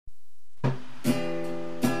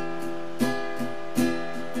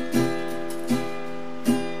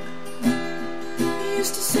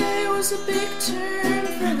was a big turn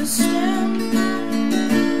for the stem.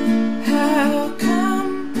 How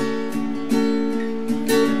come?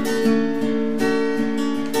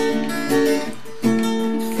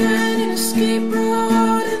 Find an escape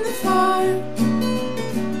road in the fire.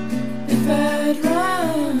 If I'd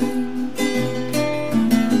run,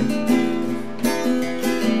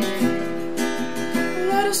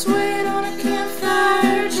 let us wait on a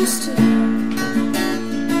campfire just to.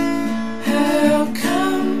 How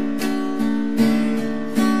come?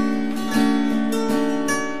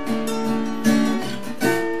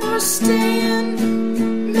 Or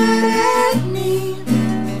staying mad at me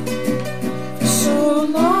for so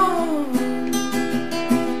long.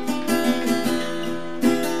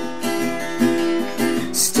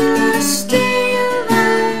 Still I stay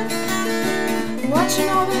alive, watching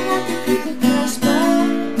all the happy people pass by.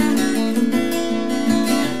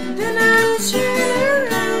 Then I'll turn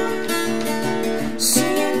around,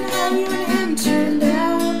 singing how you and him turned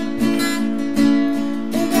out,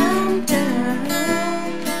 and I'm down.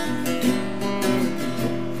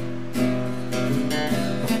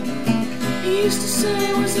 He used to say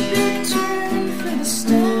it was a big turn